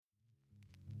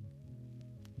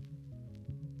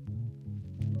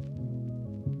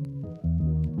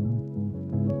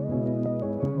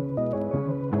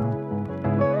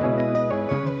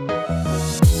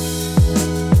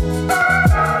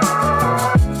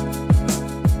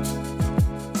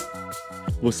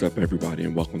What's up, everybody,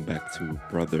 and welcome back to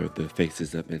Brother, the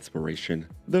Faces of Inspiration,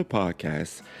 the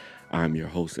podcast. I'm your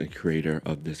host and creator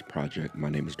of this project. My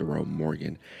name is Darrell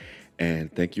Morgan,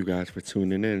 and thank you guys for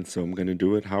tuning in. So, I'm going to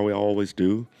do it how I always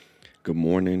do. Good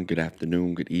morning, good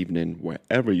afternoon, good evening,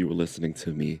 wherever you are listening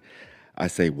to me. I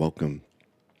say welcome.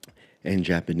 In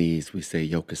Japanese, we say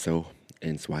yokoso.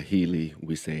 In Swahili,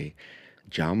 we say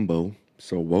jambo.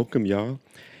 So, welcome, y'all.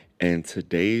 And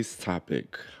today's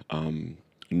topic,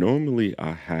 normally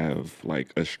I have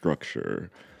like a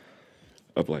structure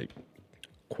of like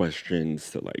questions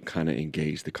to like kind of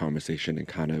engage the conversation and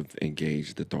kind of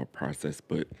engage the thought process.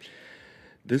 But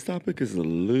this topic is a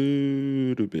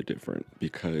little bit different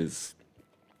because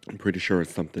I'm pretty sure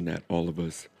it's something that all of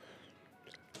us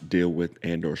deal with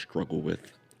and or struggle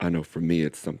with. I know for me,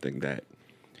 it's something that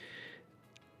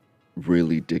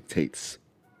really dictates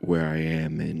where I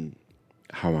am and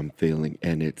how I'm feeling,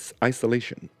 and it's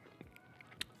isolation.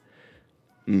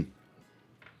 I'm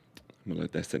gonna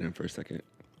let that sit in for a second.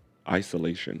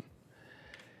 Isolation,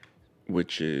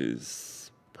 which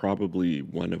is probably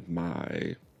one of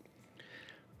my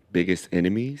biggest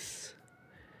enemies,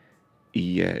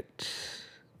 yet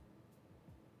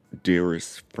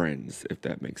dearest friends, if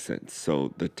that makes sense.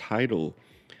 So, the title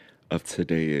of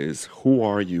today is Who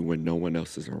Are You When No One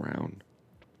Else Is Around?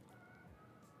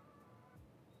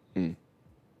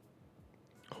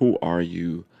 Who are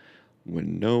you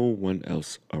when no one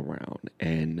else around?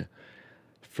 And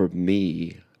for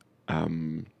me,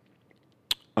 I'm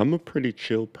a pretty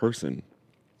chill person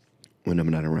when I'm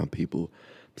not around people.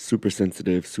 Super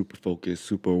sensitive, super focused,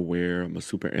 super aware. I'm a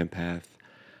super empath.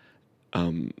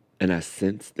 And I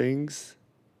sense things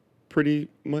pretty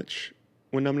much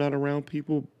when I'm not around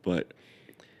people, but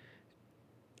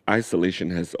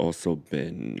isolation has also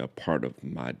been a part of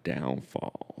my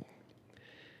downfall,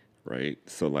 right?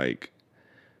 So, like,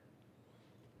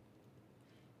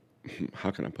 how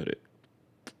can I put it?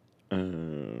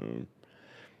 Um,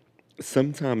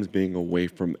 Sometimes being away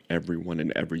from everyone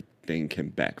and everything can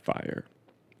backfire.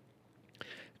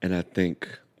 And I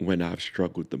think when I've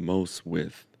struggled the most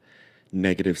with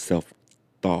negative self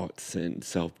thoughts and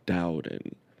self doubt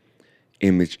and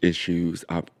image issues,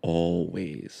 I've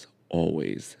always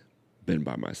been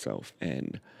by myself.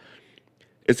 And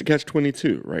it's a catch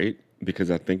 22, right? Because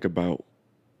I think about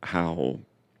how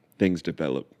things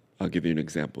develop. I'll give you an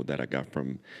example that I got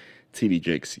from TD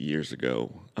Jakes years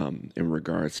ago in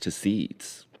regards to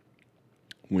seeds.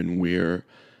 When we're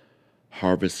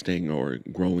harvesting or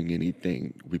growing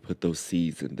anything, we put those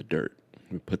seeds in the dirt.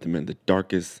 We put them in the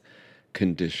darkest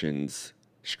conditions,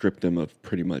 strip them of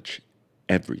pretty much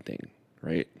everything,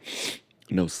 right?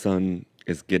 No sun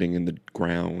is getting in the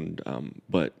ground,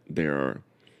 but there are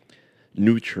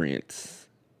nutrients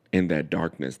in that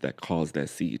darkness that cause that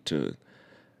seed to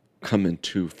come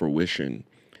into fruition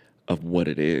of what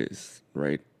it is,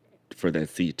 right? For that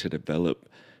seed to develop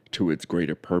to its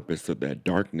greater purpose. So that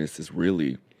darkness is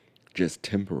really just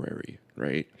temporary,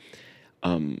 right?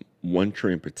 One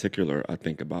tree in particular I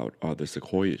think about are the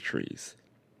sequoia trees.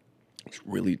 It's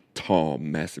really tall,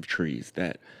 massive trees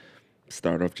that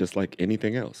start off just like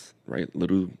anything else, right?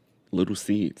 Little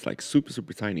seeds, like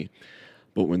super tiny.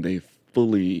 But when they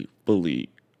fully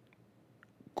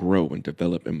grow and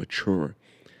develop and mature,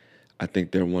 I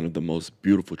think they're one of the most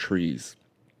beautiful trees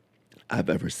I've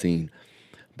ever seen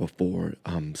before.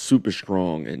 Super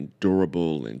strong and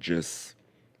durable and just,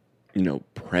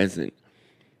 present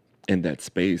in that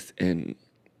space and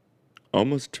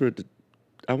almost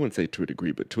I wouldn't say to a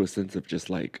degree, but to a sense of just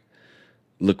like,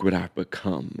 look what I've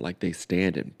become. Like they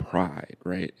stand in pride,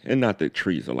 right? And not that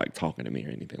trees are like talking to me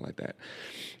or anything like that.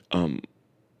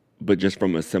 But just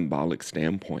from a symbolic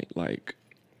standpoint, like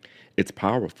it's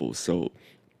powerful. So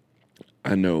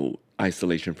I know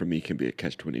isolation for me can be a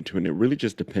catch 22, and it really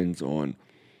just depends on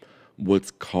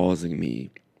what's causing me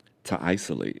to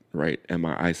isolate, right? Am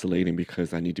I isolating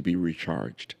because I need to be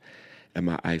recharged? Am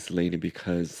I isolating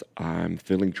because I'm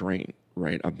feeling drained,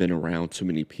 right? I've been around too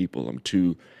many people. I'm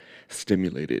too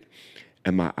stimulated.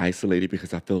 Am I isolated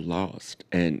because I feel lost?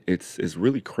 And it's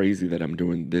really crazy that I'm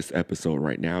doing this episode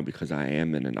right now because I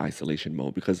am in an isolation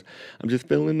mode because I'm just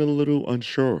feeling a little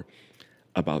unsure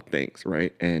about things,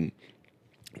 right? And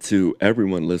to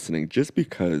everyone listening, just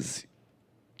because,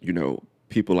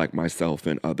 people like myself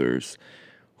and others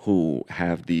who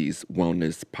have these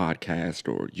wellness podcasts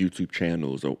or YouTube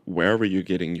channels or wherever you're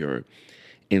getting your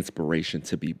inspiration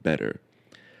to be better,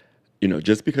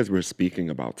 just because we're speaking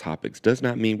about topics does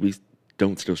not mean we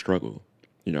don't still struggle.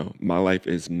 My life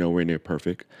is nowhere near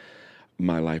perfect.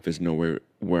 My life is nowhere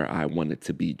where I want it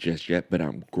to be just yet, but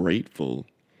I'm grateful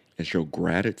and show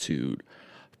gratitude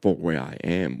for where I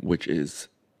am, which is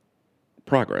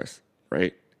progress,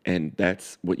 right? And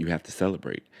that's what you have to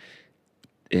celebrate.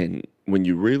 And when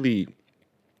you really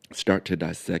start to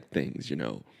dissect things,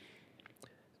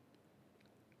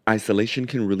 isolation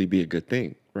can really be a good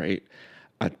thing, right?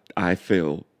 I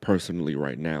feel personally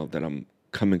right now that I'm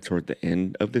coming toward the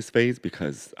end of this phase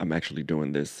because I'm actually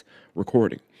doing this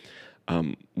recording.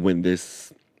 When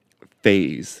this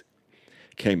phase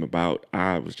came about,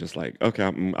 I was just like, okay,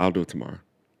 I'll do it tomorrow.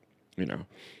 You know,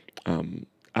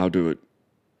 I'll do it,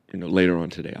 later on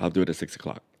today. I'll do it at 6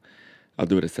 o'clock. I'll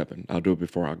do it at 7. I'll do it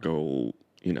before I go,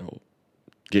 you know,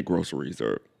 get groceries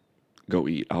or go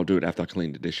eat. I'll do it after I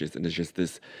clean the dishes. And it's just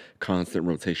this constant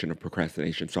rotation of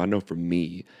procrastination. So I know for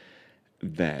me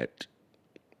that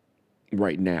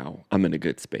right now I'm in a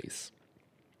good space.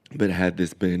 But had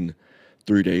this been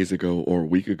 3 days ago or a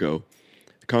week ago,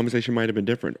 the conversation might have been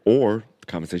different, or the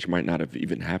conversation might not have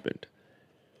even happened.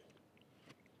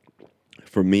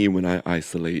 For me, when I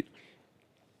isolate,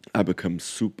 I become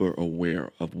super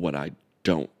aware of what I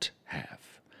don't have.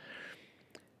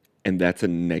 And that's a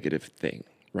negative thing,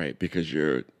 right? Because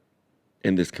you're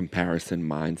in this comparison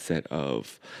mindset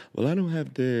of, well, I don't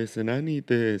have this and I need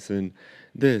this and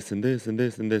this and this and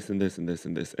this and this and this and this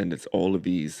and this. And it's all of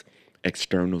these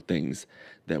external things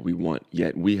that we want.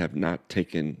 Yet we have not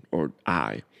taken, or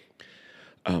I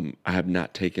have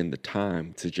not taken the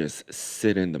time to just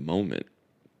sit in the moment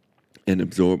and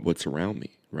absorb what's around me,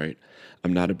 right?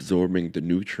 I'm not absorbing the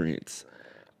nutrients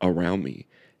around me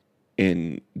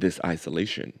in this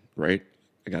isolation, right?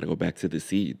 I got to go back to the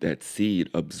seed. That seed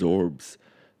absorbs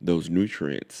those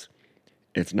nutrients.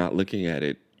 It's not looking at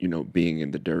it, being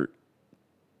in the dirt,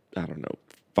 I don't know,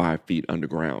 5 feet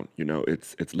underground.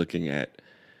 It's looking at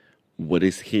what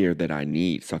is here that I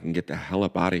need so I can get the hell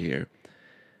up out of here,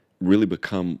 really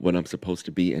become what I'm supposed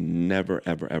to be, and never,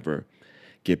 ever, ever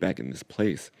get back in this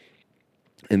place.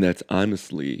 And that's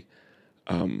honestly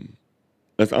where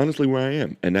I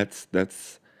am, and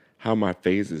that's how my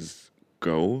phases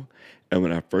go. And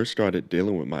when I first started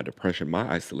dealing with my depression, my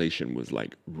isolation was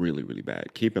like really, really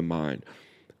bad. Keep in mind,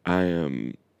 I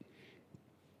am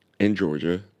in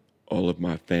Georgia. All of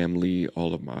my family,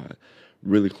 all of my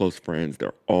really close friends,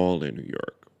 they're all in New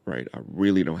York, right? I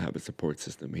really don't have a support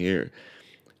system here.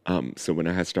 So when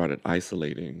I had started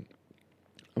isolating,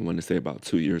 I want to say about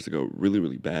 2 years ago, really,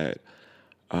 really bad.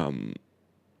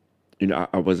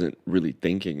 I wasn't really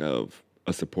thinking of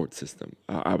a support system.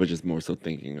 I was just more so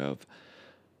thinking of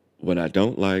what I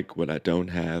don't like, what I don't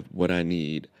have, what I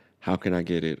need, how can I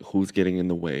get it, who's getting in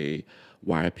the way,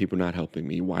 why are people not helping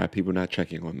me, why are people not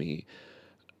checking on me,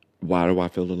 why do I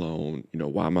feel alone,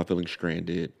 why am I feeling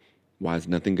stranded, why is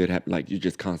nothing good happening? Like, you're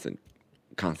just constant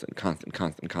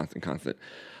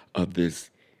of this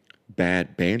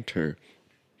bad banter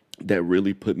that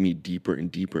really put me deeper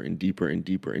and deeper and deeper and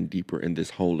deeper and deeper in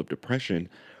this hole of depression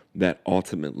that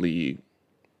ultimately,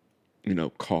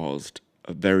 caused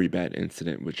a very bad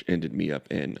incident, which ended me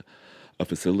up in a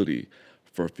facility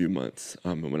for a few months.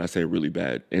 And when I say a really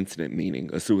bad incident,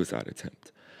 meaning a suicide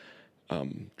attempt.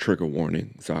 Trigger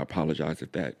warning. So I apologize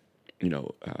if that,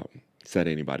 set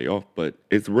anybody off, but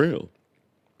it's real,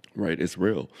 right? It's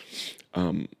real.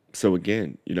 So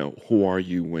again, who are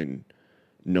you when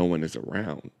no one is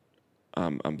around?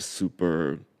 I'm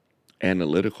super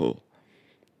analytical,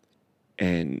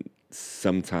 and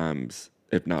sometimes,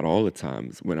 if not all the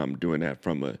times, when I'm doing that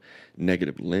from a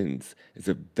negative lens, it's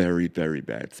a very, very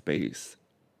bad space.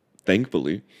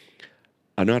 Thankfully,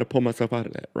 I know how to pull myself out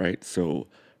of that, right? So,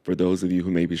 for those of you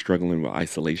who may be struggling with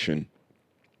isolation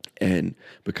and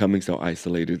becoming so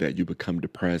isolated that you become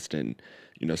depressed and,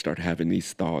 start having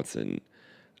these thoughts and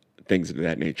things of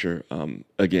that nature.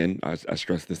 Again, I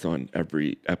stress this on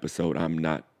every episode. I'm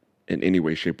not in any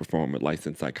way, shape, or form a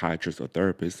licensed psychiatrist or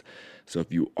therapist. So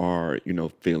if you are,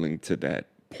 feeling to that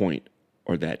point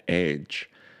or that edge,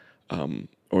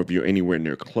 or if you're anywhere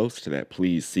near close to that,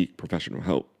 please seek professional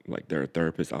help. Like, there are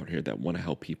therapists out here that want to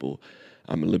help people.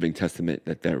 I'm a living testament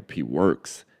that therapy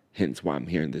works, hence why I'm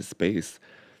here in this space.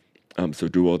 So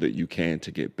do all that you can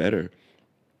to get better.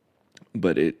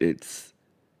 But it's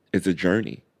a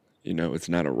journey. It's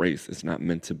not a race. It's not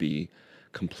meant to be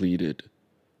completed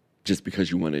just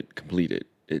because you want it completed.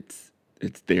 It's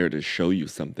there to show you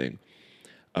something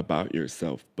about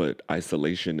yourself. But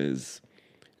isolation is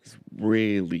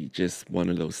really just one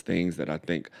of those things that I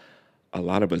think a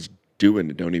lot of us do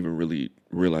and don't even really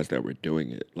realize that we're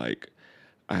doing it. Like,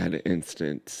 I had an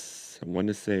instance, I want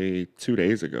to say 2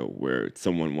 days ago, where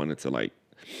someone wanted to like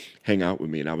hang out with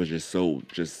me, and I was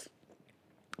just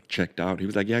checked out. He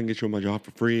was like, "Yeah, I can get you on my job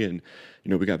for free, and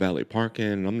we got valet parking."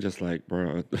 And I'm just like,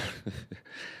 "Bro,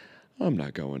 I'm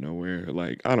not going nowhere.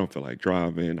 Like, I don't feel like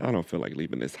driving. I don't feel like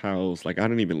leaving this house. Like, I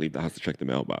didn't even leave the house to check the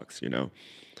mailbox, you know?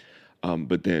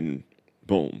 But then,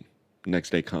 boom, next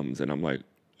day comes and I'm like,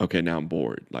 okay, now I'm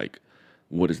bored. Like,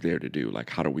 what is there to do? Like,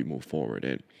 how do we move forward?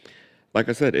 And like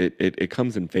I said, it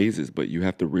comes in phases, but you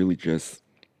have to really just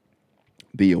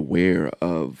be aware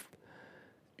of,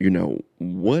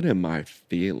 what am I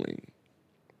feeling,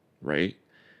 right?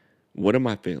 What am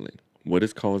I feeling? What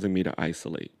is causing me to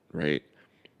isolate, right?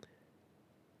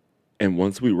 And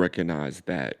once we recognize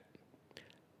that,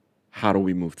 how do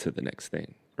we move to the next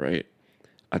thing, right?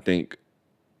 I think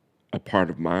a part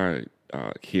of my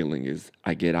healing is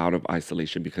I get out of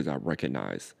isolation because I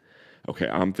recognize, okay,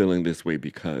 I'm feeling this way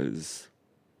because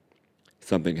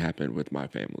something happened with my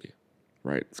family,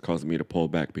 right? It's causing me to pull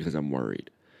back because I'm worried.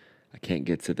 I can't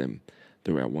get to them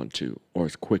the way I want to or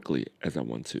as quickly as I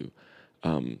want to.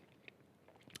 Um,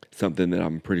 Something that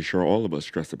I'm pretty sure all of us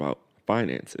stress about: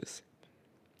 finances.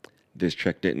 This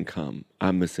check didn't come.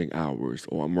 I'm missing hours,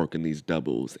 or I'm working these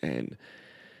doubles, and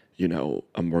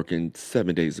I'm working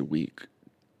 7 days a week,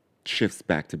 shifts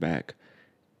back to back,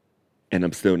 and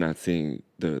I'm still not seeing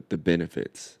the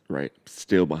benefits, right?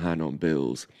 Still behind on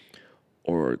bills,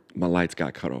 or my lights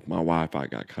got cut off, my Wi-Fi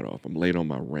got cut off, I'm late on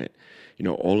my rent.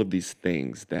 All of these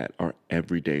things that are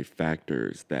everyday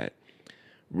factors that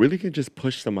really can just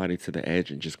push somebody to the edge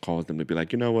and just cause them to be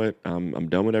like, you know what? I'm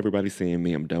done with everybody seeing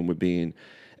me. I'm done with being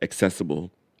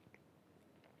accessible.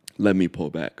 Let me pull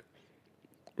back,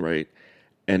 right?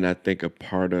 And I think a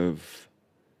part of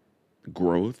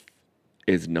growth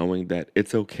is knowing that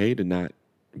it's okay to not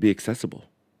be accessible.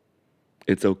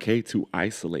 It's okay to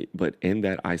isolate, but in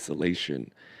that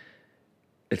isolation,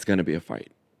 it's going to be a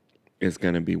fight. It's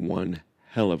going to be one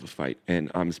hell of a fight.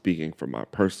 And I'm speaking from my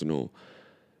personal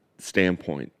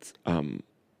standpoint.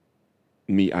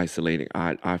 Me isolating,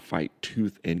 I fight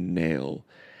tooth and nail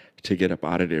to get up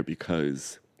out of there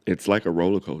because it's like a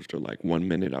roller coaster. Like, one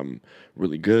minute I'm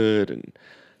really good and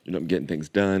I'm getting things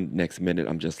done. Next minute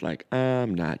I'm just like,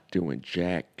 I'm not doing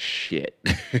jack shit.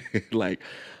 Like,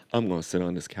 I'm gonna sit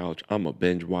on this couch. I'm gonna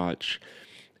binge watch.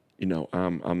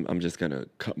 I'm just gonna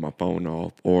cut my phone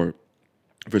off. Or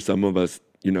for some of us,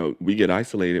 we get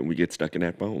isolated and we get stuck in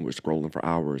that phone. We're scrolling for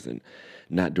hours and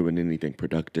not doing anything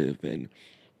productive, and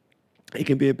it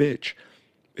can be a bitch.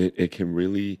 It can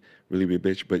really, really be a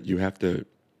bitch, but you have to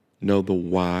know the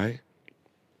why.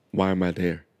 Why am I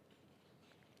there?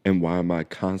 And why am I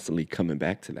constantly coming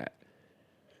back to that?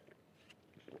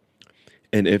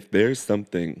 And if there's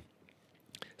something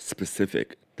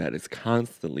specific that is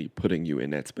constantly putting you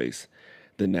in that space,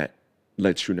 then that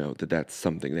lets you know that that's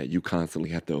something that you constantly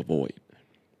have to avoid.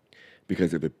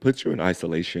 Because if it puts you in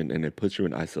isolation, and it puts you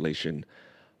in isolation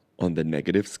on the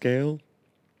negative scale,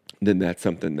 then that's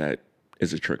something that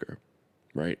is a trigger,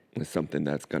 right? It's something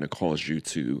that's going to cause you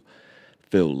to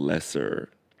feel lesser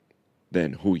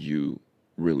than who you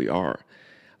really are.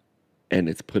 And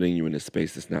it's putting you in a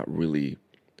space that's not really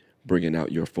bringing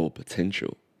out your full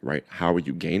potential, right? How are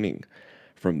you gaining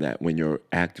from that when you're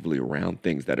actively around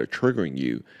things that are triggering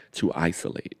you to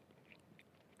isolate?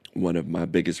 One of my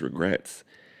biggest regrets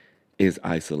is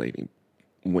isolating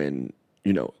when,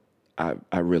 you know,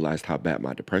 I realized how bad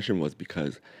my depression was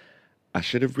because I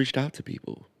should have reached out to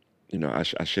people. I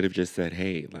should have just said,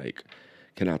 hey, like,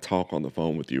 can I talk on the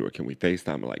phone with you, or can we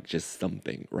FaceTime, or like just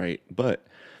something, right? But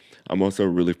I'm also a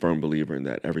really firm believer in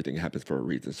that everything happens for a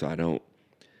reason. So I don't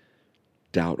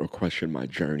doubt or question my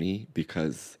journey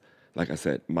because, like I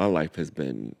said, my life has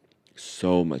been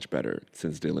so much better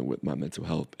since dealing with my mental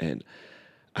health. And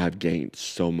I've gained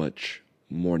so much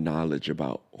more knowledge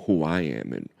about who I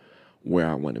am and where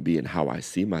I want to be and how I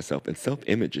see myself. And self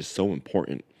image is so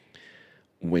important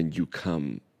when you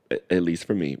come, at least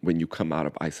for me, when you come out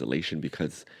of isolation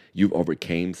because you've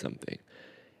overcame something.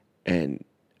 And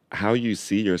how you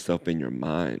see yourself in your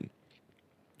mind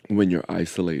when you're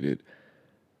isolated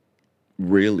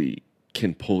really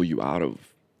can pull you out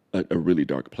of a really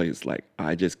dark place. Like,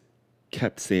 I just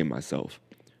kept seeing myself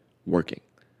working,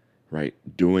 right?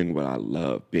 Doing what I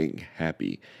love, being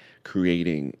happy,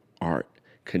 creating art,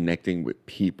 connecting with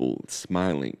people,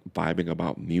 smiling, vibing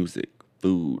about music,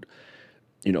 food,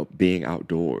 being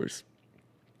outdoors,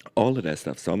 all of that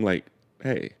stuff. So I'm like,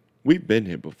 hey, we've been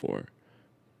here before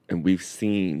and we've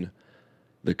seen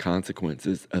the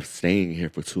consequences of staying here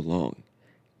for too long.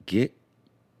 Get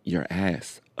your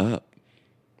ass up.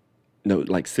 No,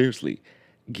 like, seriously,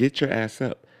 get your ass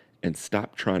up and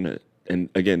stop trying to. And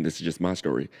again, this is just my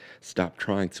story. Stop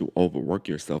trying to overwork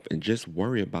yourself and just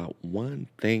worry about one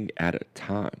thing at a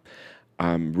time.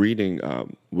 I'm reading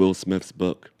Will Smith's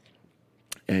book,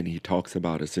 and he talks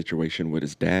about a situation with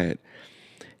his dad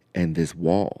and this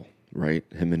wall. right?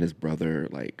 Him and his brother,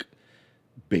 like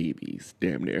babies,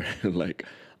 damn near, like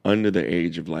under the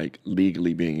age of like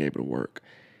legally being able to work,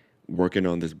 working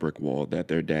on this brick wall that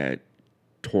their dad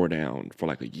tore down for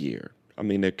like a year. I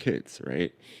mean, they're kids,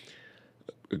 right?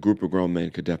 A group of grown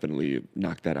men could definitely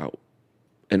knock that out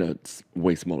in a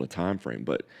way smaller time frame.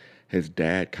 But his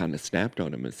dad kind of snapped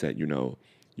on him and said, you know,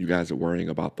 you guys are worrying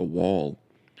about the wall.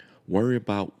 Worry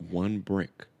about one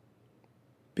brick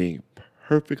being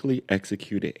perfectly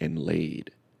executed and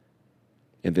laid,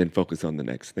 and then focus on the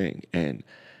next thing. And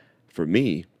for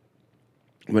me,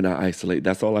 when I isolate,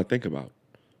 that's all I think about.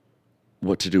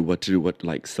 What to do,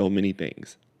 like so many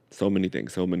things, so many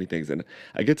things, so many things. And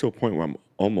I get to a point where I'm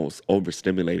almost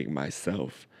overstimulating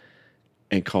myself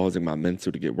and causing my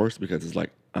mental to get worse because it's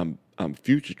like I'm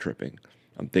future tripping.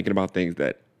 I'm thinking about things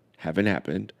that haven't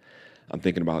happened. I'm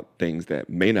thinking about things that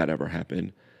may not ever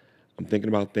happen. I'm thinking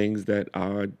about things that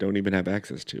I don't even have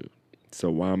access to. So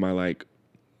why am I like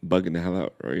bugging the hell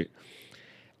out, right?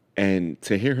 And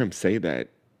to hear him say that,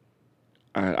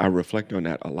 I reflect on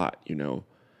that a lot, you know,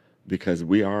 because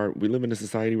we live in a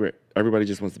society where everybody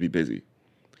just wants to be busy,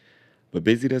 but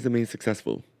busy doesn't mean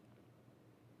successful.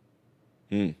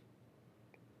 Mm,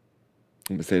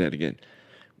 I'm gonna say that again.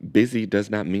 Busy does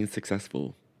not mean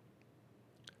successful.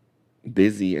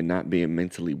 Busy and not being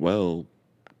mentally well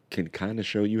can kind of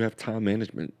show you have time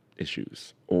management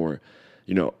issues or,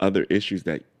 you know, other issues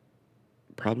that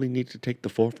probably need to take the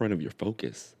forefront of your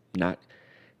focus, not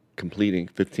completing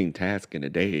 15 tasks in a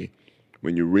day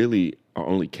when you really are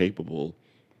only capable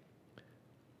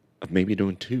of maybe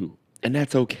doing two. And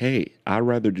that's okay. I'd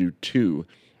rather do two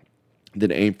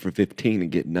than aim for 15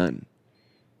 and get none,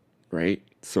 right?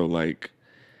 So like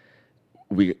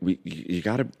we you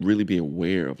got to really be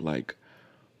aware of like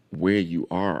where you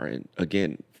are and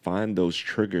again, find those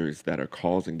triggers that are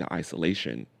causing the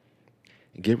isolation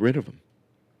and get rid of them.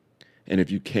 And if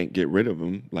you can't get rid of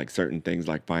them, like certain things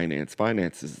like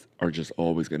finances are just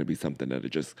always going to be something that are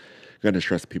just going to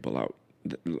stress people out.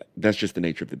 That's just the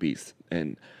nature of the beast.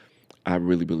 And I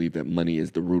really believe that money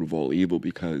is the root of all evil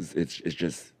because it's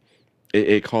just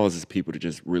it causes people to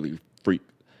just really freak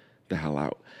the hell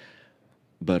out.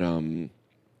 But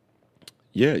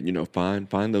yeah, you know, find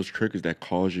those triggers that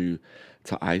cause you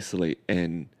to isolate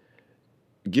and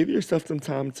give yourself some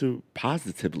time to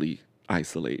positively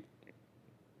isolate,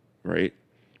 right?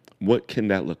 What can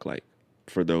that look like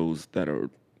for those that are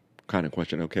kind of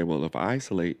questioning, okay, well, if I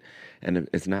isolate and if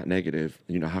it's not negative,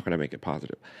 you know, how can I make it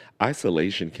positive?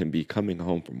 Isolation can be coming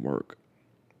home from work,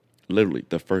 literally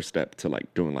the first step to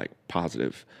like doing like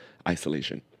positive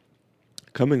isolation.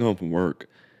 Coming home from work,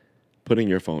 putting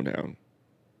your phone down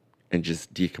and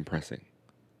just decompressing,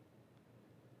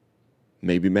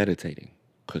 maybe meditating,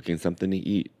 cooking something to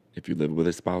eat. If you live with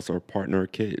a spouse or a partner or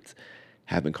kids,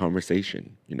 having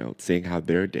conversation, you know, seeing how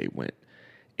their day went,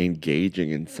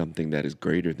 engaging in something that is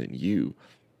greater than you,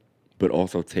 but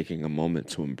also taking a moment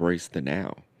to embrace the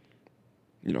now.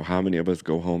 You know, how many of us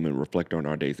go home and reflect on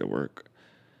our days at work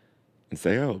and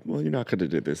say, oh, well, you know, I could have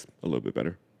did this a little bit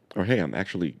better. Or, hey, I'm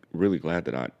actually really glad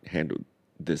that I handled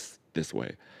this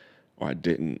way. Or I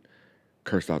didn't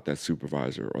curse out that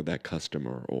supervisor or that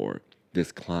customer or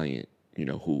this client, you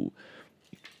know, who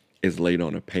is late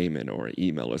on a payment or an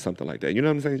email or something like that. You know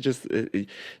what I'm saying? Just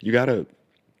you got to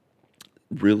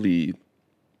really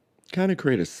kind of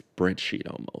create a spreadsheet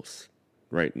almost,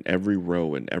 right? In every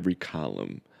row and every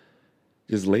column,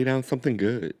 just lay down something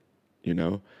good, you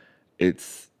know?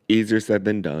 It's easier said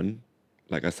than done.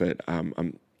 Like I said, I'm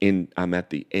at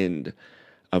the end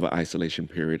of an isolation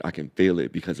period. I can feel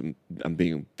it because I'm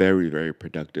being very, very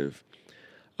productive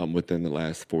within the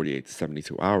last 48 to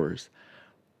 72 hours.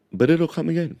 But it'll come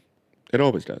again. It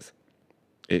always does.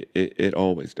 It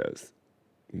always does.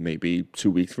 Maybe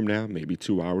 2 weeks from now, maybe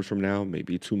 2 hours from now,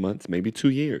 maybe 2 months, maybe 2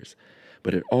 years.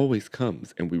 But it always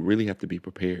comes, and we really have to be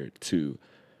prepared to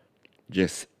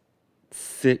just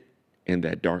sit in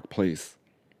that dark place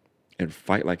and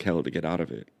fight like hell to get out of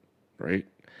it, right?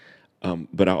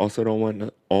 But I also don't want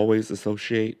to always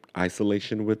associate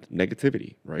isolation with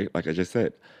negativity, right? Like I just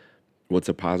said, what's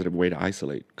a positive way to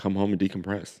isolate? Come home and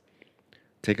decompress.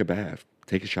 Take a bath,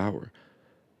 take a shower,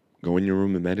 go in your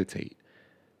room and meditate,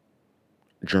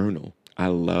 journal. I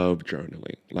love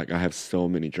journaling. Like I have so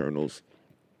many journals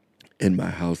in my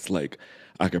house. Like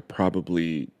I could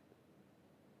probably,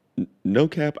 no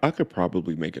cap, I could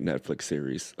probably make a Netflix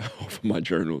series of my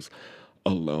journals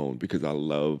alone because I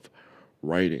love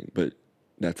writing. But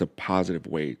that's a positive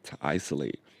way to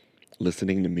isolate.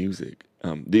 Listening to music.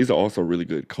 These are also really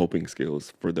good coping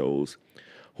skills for those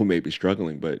who may be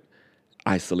struggling, but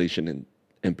isolation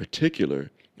in particular,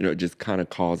 you know, it just kind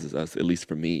of causes us, at least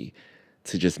for me,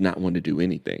 to just not want to do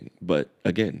anything. But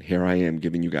again, here I am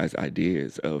giving you guys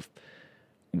ideas of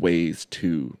ways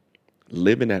to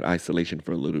live in that isolation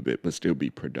for a little bit, but still be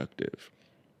productive.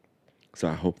 So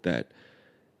I hope that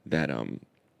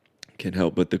can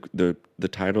help. But the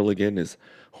title again is,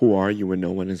 who are you when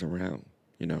no one is around?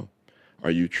 You know,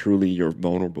 are you truly your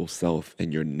vulnerable self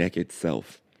and your naked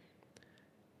self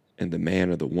and the man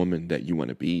or the woman that you want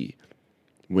to be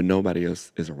when nobody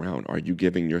else is around? Are you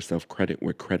giving yourself credit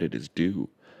where credit is due?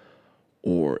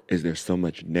 Or is there so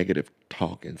much negative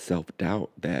talk and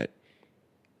self-doubt that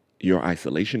your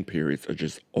isolation periods are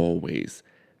just always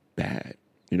bad?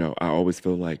 I always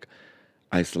feel like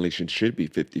isolation should be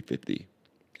 50-50.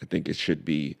 I think it should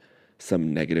be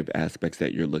some negative aspects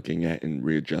that you're looking at and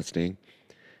readjusting.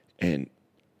 And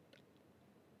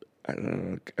I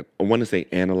don't know, I want to say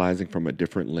analyzing from a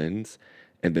different lens.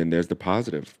 And then there's the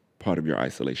positive part of your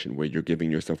isolation where you're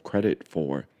giving yourself credit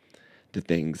for the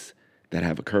things that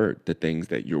have occurred, the things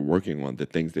that you're working on, the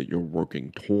things that you're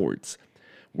working towards,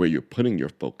 where you're putting your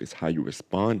focus, how you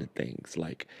respond to things.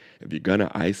 Like if you're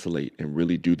gonna isolate and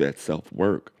really do that self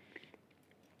work,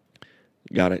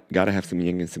 gotta have some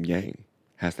yin and some yang.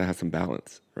 Has to have some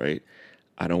balance, right?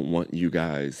 I don't want you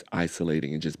guys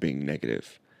isolating and just being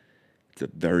negative. It's a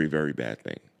very, very bad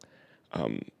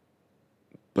thing.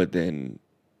 But then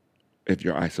if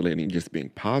you're isolating and just being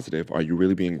positive, are you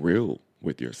really being real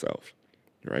with yourself?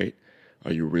 Right?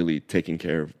 Are you really taking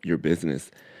care of your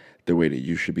business the way that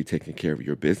you should be taking care of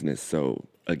your business? So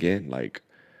again, like,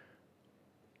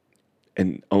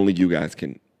 and only you guys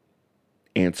can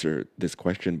answer this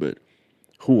question, but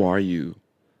who are you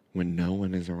when no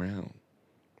one is around?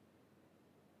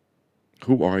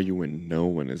 Who are you when no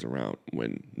one is around?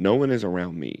 When no one is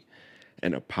around me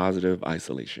in a positive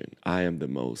isolation, I am the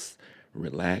most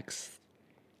relaxed,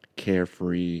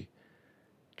 carefree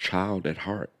child at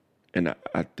heart. And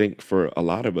I think for a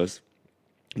lot of us,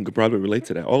 you could probably relate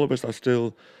to that. All of us are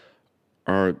still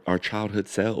our childhood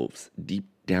selves deep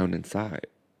down inside.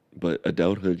 But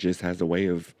adulthood just has a way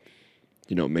of,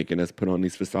 making us put on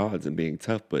these facades and being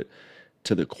tough. But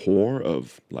to the core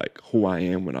of like who I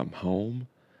am when I'm home,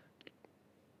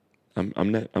 I'm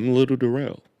a little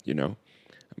Darrell, I'm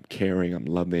caring, I'm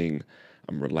loving,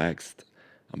 I'm relaxed,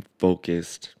 I'm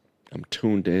focused, I'm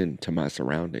tuned in to my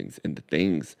surroundings and the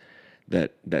things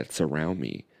that surround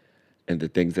me and the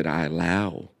things that I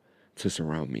allow to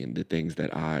surround me and the things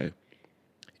that I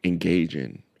engage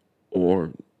in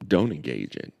or don't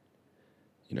engage in.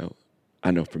 You know, I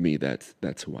know for me that's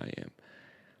who I am.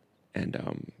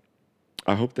 And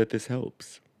I hope that this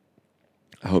helps.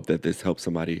 I hope that this helps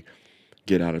somebody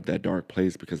get out of that dark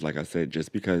place because like I said,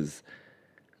 just because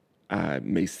I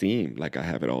may seem like I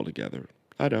have it all together,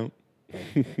 I don't.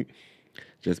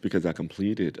 Just because I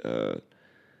completed I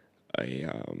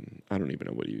don't even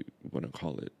know what you want to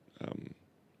call it.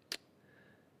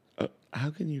 How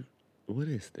can you, what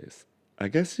is this? I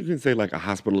guess you can say like a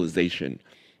hospitalization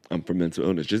for mental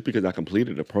illness. Just because I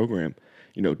completed a program,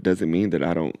 doesn't mean that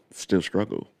I don't still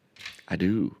struggle. I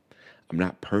do. I'm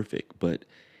not perfect, but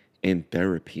in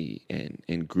therapy and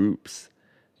in groups,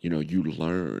 you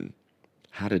learn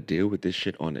how to deal with this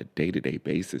shit on a day-to-day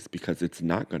basis because it's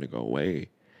not going to go away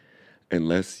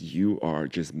unless you are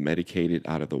just medicated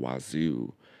out of the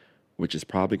wazoo, which is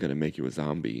probably going to make you a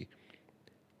zombie.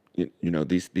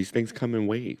 These things come in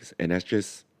waves, and that's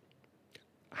just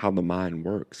how the mind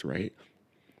works, right?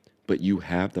 But you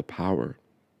have the power,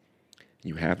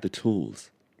 you have the tools,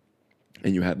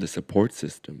 and you have the support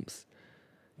systems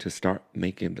to start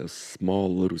making those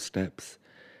small little steps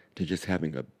to just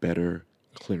having a better,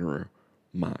 clearer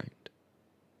mind.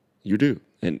 You do.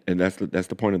 And that's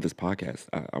the point of this podcast.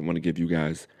 I want to give you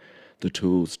guys the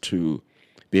tools to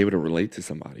be able to relate to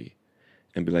somebody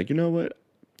and be like, you know what?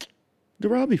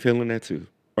 I'll be feeling that too.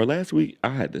 Or last week I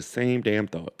had the same damn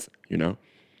thoughts,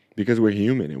 because we're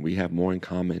human and we have more in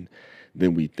common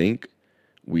than we think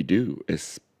we do,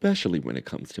 especially when it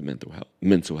comes to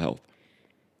mental health,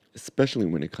 especially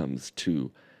when it comes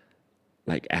to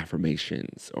like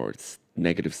affirmations or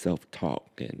negative self-talk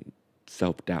and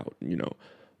self-doubt.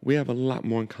 We have a lot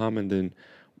more in common than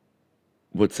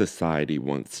what society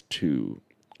wants to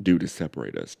do to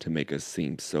separate us, to make us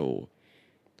seem so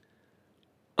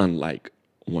unlike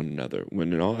one another,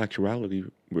 when in all actuality,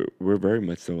 we're very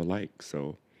much so alike.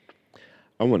 So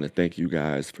I want to thank you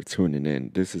guys for tuning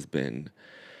in. This has been,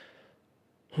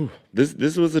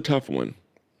 this was a tough one.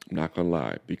 I'm not gonna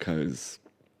lie, because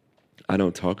I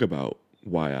don't talk about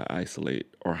why I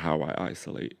isolate or how I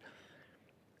isolate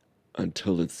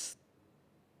until it's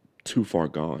too far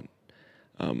gone.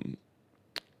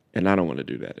 And I don't want to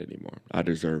do that anymore. I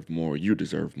deserve more. You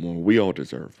deserve more. We all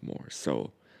deserve more.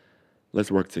 So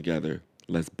Let's work together.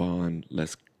 Let's bond.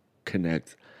 Let's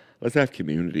connect. Let's have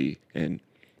community and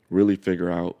really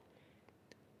figure out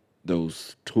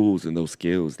those tools and those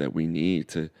skills that we need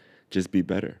to just be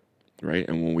better, right?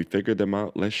 And when we figure them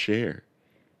out, let's share.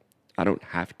 I don't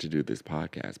have to do this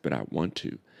podcast, but I want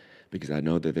to because I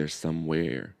know that there's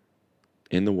somewhere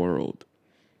in the world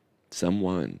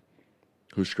someone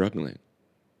who's struggling,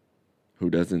 who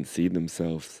doesn't see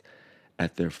themselves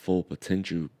at their full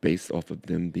potential based off of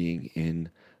them being in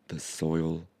the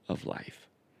soil of life.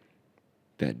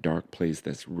 That dark place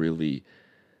that's really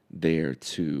there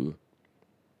to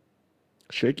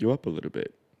shake you up a little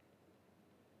bit,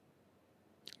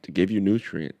 to give you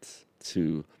nutrients,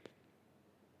 to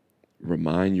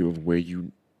remind you of where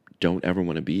you don't ever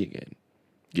want to be again,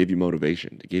 give you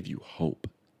motivation, to give you hope.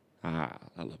 I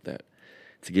love that.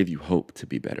 To give you hope to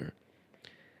be better.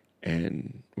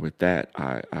 And with that,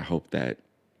 I hope that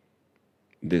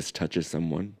this touches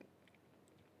someone,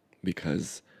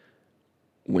 because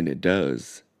when it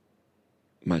does,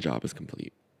 my job is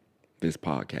complete. This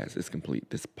podcast is complete.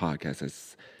 This podcast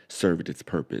has served its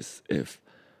purpose. If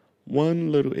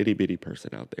one little itty bitty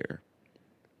person out there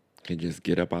can just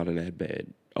get up out of that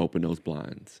bed, open those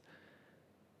blinds,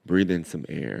 breathe in some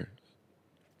air,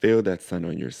 feel that sun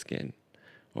on your skin,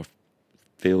 or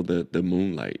feel the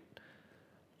moonlight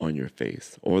on your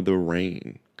face, or the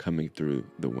rain coming through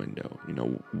the window,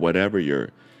 whatever your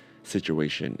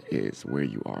situation is where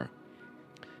you are,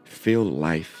 feel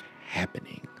life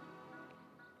happening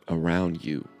around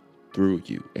you, through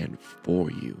you, and for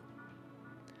you,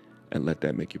 and let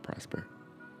that make you prosper.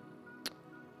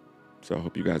 So I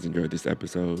hope you guys enjoyed this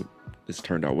episode. This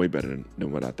turned out way better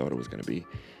than what I thought it was going to be.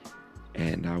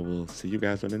 And I will see you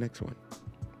guys on the next one.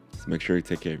 So make sure you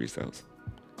take care of yourselves.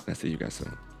 I'll see you guys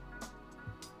soon.